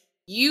day,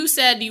 you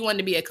said you wanted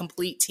to be a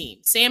complete team.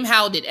 Sam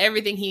Howell did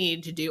everything he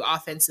needed to do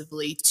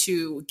offensively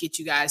to get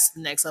you guys to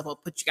the next level,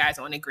 put you guys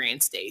on a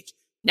grand stage.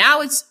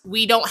 Now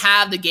we don't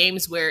have the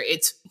games where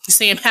it's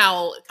Sam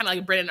Howell, kind of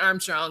like Brennan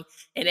Armstrong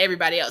and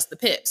everybody else, the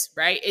Pips,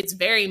 right? It's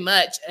very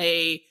much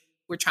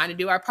we're trying to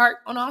do our part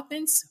on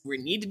offense. We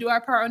need to do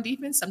our part on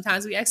defense.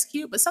 Sometimes we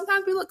execute, but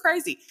sometimes we look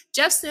crazy.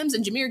 Jeff Sims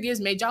and Jahmyr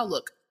Gibbs made y'all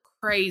look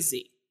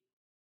crazy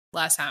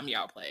last time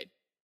y'all played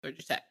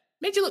Georgia Tech.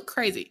 Made you look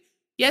crazy.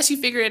 Yes, you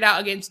figured it out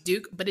against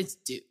Duke, but it's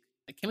Duke.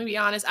 Like, can we be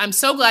honest? I'm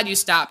so glad you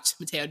stopped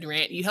Mateo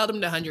Durant. You held him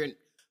to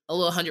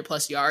 100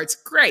 plus yards.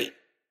 Great.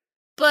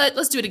 But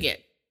let's do it again.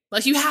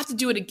 Like, you have to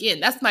do it again.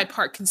 That's my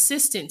part.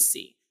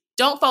 Consistency.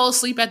 Don't fall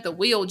asleep at the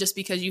wheel just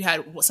because you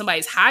had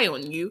somebody's high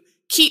on you.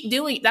 Keep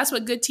doing it. That's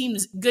what good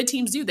teams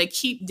do. They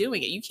keep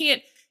doing it. You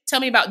can't tell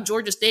me about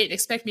Georgia State and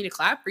expect me to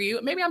clap for you.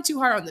 Maybe I'm too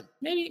hard on them.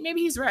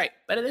 Maybe he's right.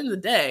 But at the end of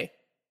the day,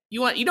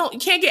 you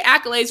can't get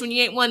accolades when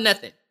you ain't won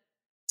nothing.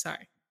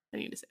 Sorry, I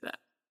need to say that.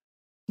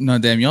 No,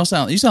 damn, you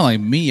sound like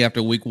me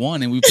after week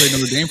 1, and we played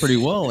Notre Dame pretty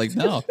well. Like,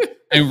 no.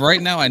 And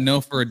right now, I know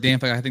for a damn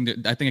fact, I think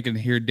I can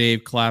hear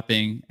Dave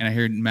clapping, and I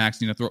hear Max,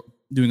 doing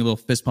a little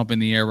fist pump in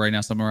the air right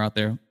now somewhere out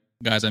there.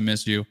 Guys, I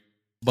miss you.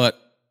 But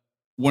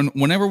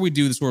whenever we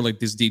do this sort of like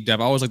this deep dive,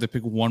 I always like to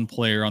pick one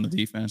player on the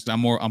defense.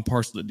 I'm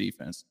partial to the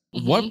defense.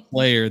 Mm-hmm. What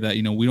player that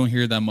we don't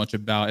hear that much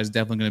about is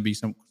definitely going to be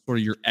some sort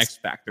of your X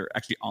factor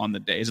actually on the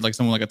day? Is it like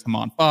someone like a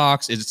Tamon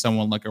Fox? Is it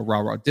someone like a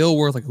Ra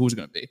Dilworth? Like, who's it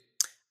going to be?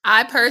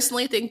 I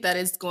personally think that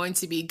it's going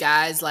to be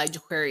guys like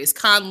Jaquarius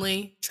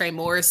Conley, Trey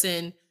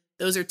Morrison.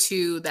 Those are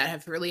 2 that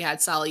have really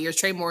had solid years.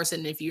 Trey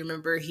Morrison, if you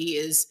remember, he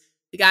is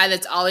the guy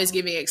that's always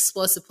giving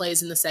explosive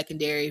plays in the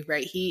secondary,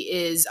 right? He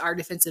is our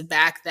defensive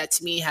back that,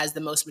 to me, has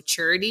the most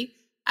maturity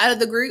out of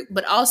the group.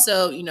 But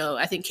also,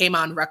 I think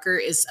Kamon Rucker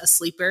is a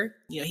sleeper.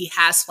 He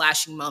has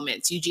flashing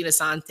moments. Eugene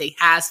Asante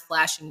has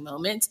flashing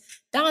moments.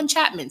 Don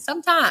Chapman,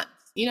 sometimes,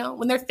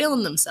 when they're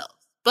feeling themselves.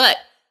 But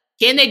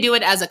can they do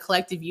it as a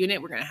collective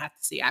unit? We're going to have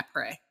to see. I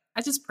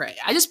just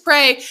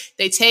pray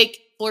they take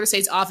Florida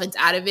State's offense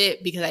out of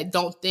it, because I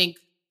don't think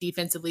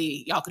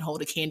defensively y'all can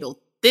hold a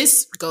candle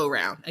this go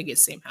round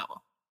against Sam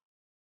Howell.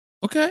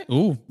 Okay.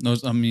 Ooh,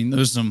 those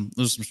some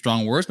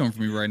strong words coming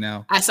from you right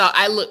now. I saw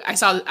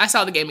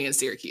the game against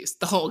Syracuse,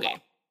 the whole game.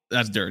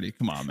 That's dirty.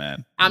 Come on,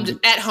 man. I'm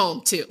just at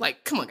home too.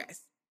 Like, come on,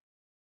 guys.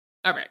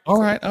 All right.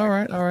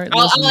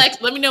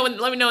 Let me know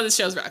when this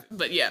show's wrapping.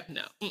 But yeah,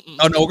 no. Mm-mm.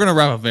 Oh no, we're gonna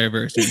wrap up very,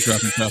 very soon.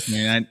 Trust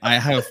me. And I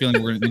have a feeling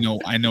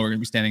I know we're gonna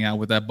be standing out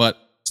with that. But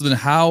so then,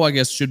 how I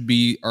guess should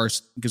be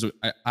because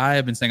I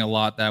have been saying a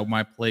lot that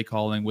my play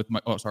calling with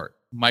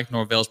Mike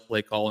Norvell's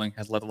play calling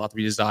has left a lot to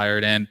be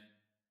desired. And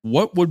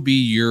what would be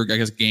your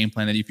game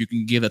plan that if you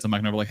can give that to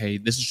Mike Norvell, like, hey,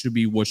 this should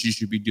be what you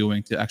should be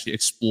doing to actually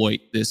exploit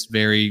this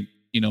very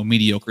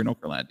mediocre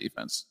North Carolina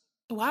defense?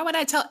 Why would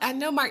I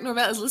know Mike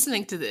Norvell is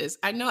listening to this.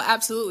 I know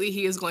absolutely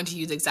he is going to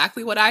use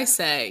exactly what I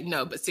say.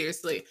 No, but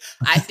seriously,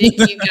 I think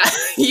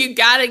you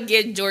got to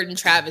get Jordan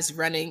Travis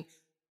running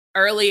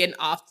early and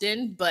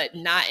often, but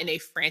not in a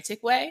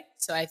frantic way.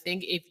 So I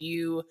think if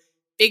you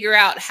figure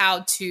out how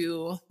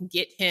to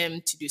get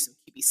him to do some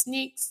QB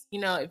sneaks,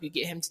 if you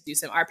get him to do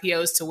some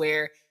RPOs to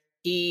where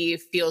he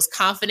feels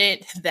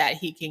confident that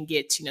he can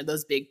get,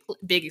 those big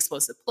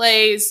explosive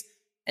plays,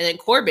 And then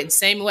Corbin,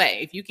 same way.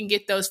 If you can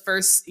get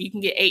you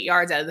can get 8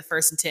 yards out of the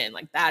 1st and 10.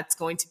 Like that's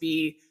going to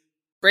be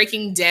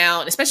breaking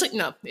down, especially,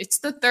 it's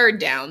the 3rd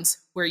downs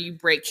where you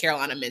break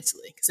Carolina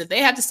mentally. Because if they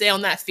have to stay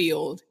on that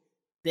field,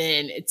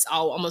 then it's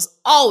almost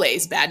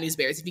always bad news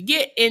bears. If you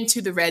get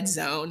into the red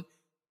zone,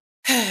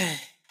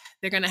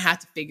 they're going to have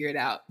to figure it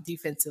out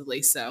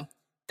defensively. So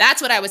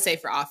that's what I would say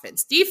for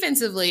offense.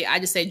 Defensively, I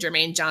just say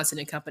Jermaine Johnson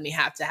and company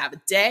have to have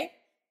a day.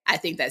 I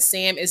think that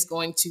Sam is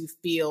going to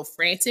feel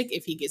frantic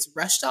if he gets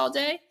rushed all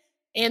day.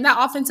 And that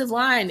offensive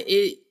line,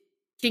 it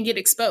can get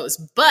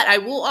exposed. But I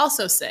will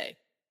also say,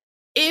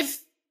 if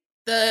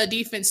the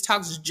defense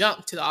talks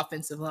junk to the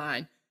offensive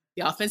line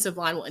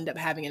will end up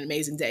having an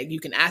amazing day. You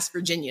can ask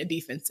Virginia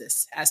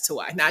defenses as to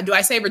why. Now, do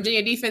I say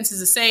Virginia defense is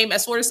the same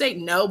as Florida State?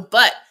 No,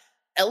 but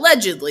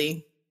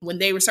allegedly, when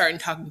they were starting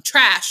talking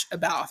trash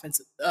about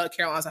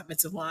Carolina's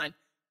offensive line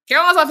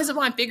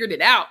figured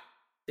it out.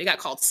 They got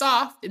called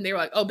soft, and they were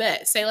like, oh,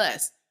 bet, say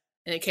less.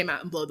 And it came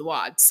out and blow the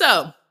wad.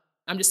 So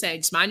I'm just saying,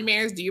 just mind your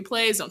manners, do your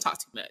plays, don't talk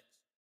too much.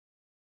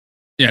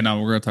 Yeah,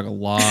 no, we're going to talk a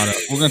lot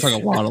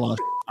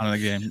out of the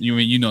game.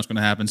 You know what's going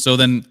to happen. So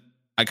then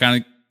we're at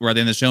the end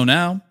of the show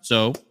now.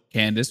 So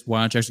Candace,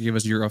 why don't you actually give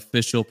us your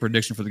official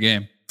prediction for the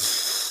game?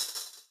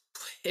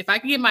 If I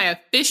could give my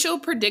official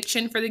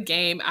prediction for the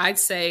game, I'd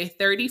say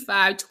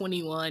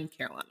 35-21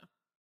 Carolina.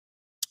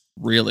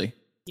 Really?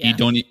 Yeah.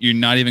 You're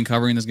not even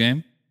covering this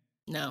game?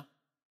 No.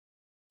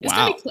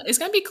 Wow. It's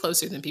going to be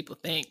closer than people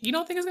think. You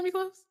don't think it's going to be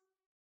close?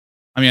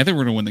 I mean, I think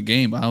we're going to win the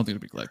game, but I don't think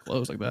it'll be like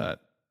close like that.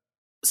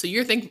 So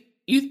you're thinking,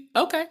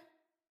 okay.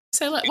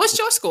 Say what's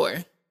your score?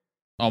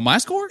 Oh, my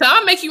score? So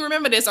I'll make you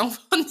remember this on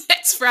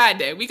next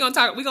Friday. We're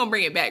gonna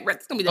bring it back.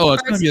 It's gonna be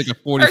it's gonna be like a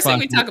 45. First thing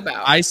we talk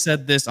about. I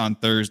said this on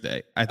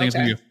Thursday. I think it's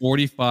gonna be a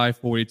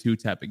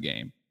 45-42 type of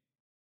game.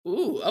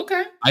 Ooh,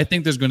 okay. I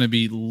think there's gonna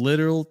be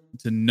little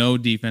to no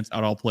defense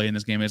at all play in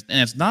this game, and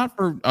it's not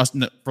for us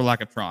for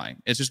lack of trying.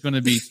 It's just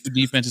gonna be two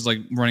defenses like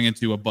running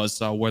into a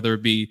buzzsaw, whether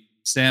it be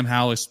Sam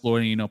Howell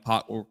exploiting,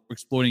 or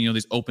exploiting,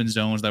 these open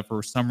zones that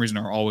for some reason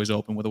are always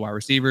open with the wide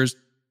receivers.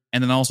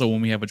 And then also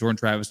when we have a Jordan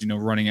Travis,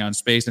 running out in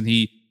space and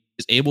he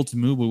is able to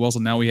move, but also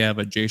now we have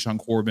a Jashaun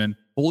Corbin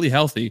fully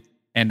healthy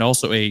and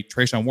also a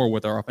Trayshawn Ward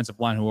with our offensive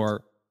line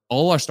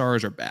all our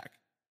stars are back.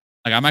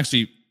 Like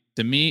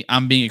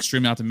I'm being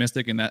extremely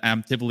optimistic, and that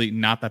I'm typically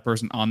not that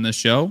person on this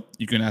show.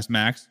 You can ask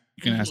Max,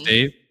 you can ask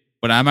Dave,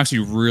 but I'm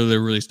actually really,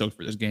 really stoked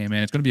for this game,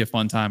 and it's going to be a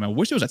fun time. I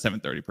wish it was at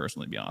 7:30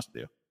 personally, to be honest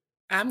with you.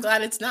 I'm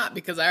glad it's not,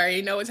 because I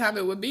already know what time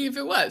it would be if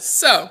it was.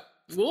 So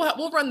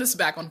we'll run this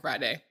back on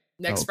Friday.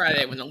 Next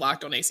Friday when the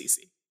Locked On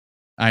ACC.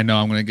 I know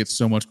I'm going to get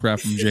so much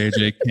crap from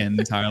JJ, Ken,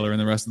 Tyler, and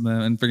the rest of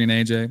them, and freaking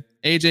AJ.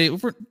 AJ,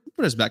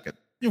 put us back at,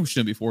 we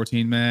shouldn't be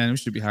 14, man. We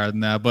should be higher than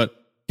that. But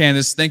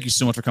Candace, thank you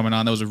so much for coming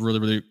on. That was a really,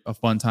 really a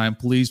fun time.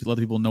 Please let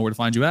people know where to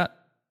find you at.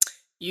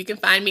 You can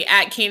find me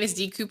at Candace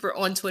D. Cooper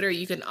on Twitter.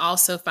 You can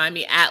also find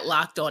me at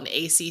Locked On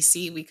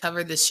ACC. We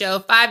cover the show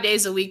 5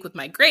 days a week with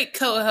my great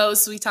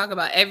co-hosts. We talk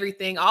about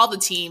everything, all the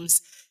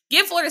teams.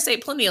 Give Florida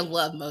State plenty of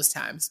love most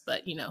times,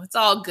 but, it's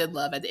all good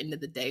love at the end of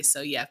the day. So,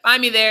 yeah, find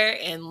me there,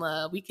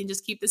 and we can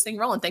just keep this thing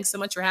rolling. Thanks so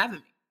much for having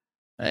me.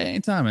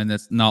 Anytime, and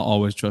that's not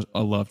always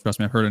love. Trust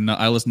me, I've heard enough.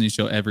 I listen to this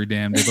show every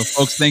damn day. But,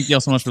 folks, thank you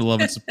all so much for the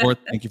love and support.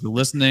 Thank you for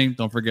listening.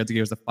 Don't forget to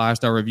give us a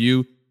 5-star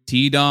review.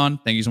 T-Don,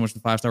 thank you so much for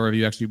the 5-star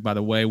review, actually, by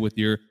the way, with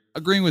your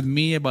agreeing with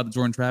me about the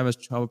Jordan Travis,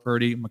 Chubba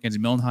Purdy, Mackenzie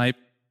Milne hype.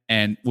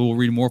 And we will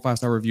read more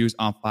 5-star reviews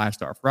on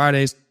 5-Star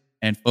Fridays.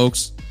 And,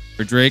 folks,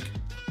 for Drake,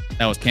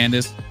 that was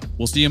Candace.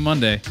 We'll see you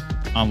Monday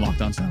on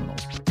Locked On Seminoles.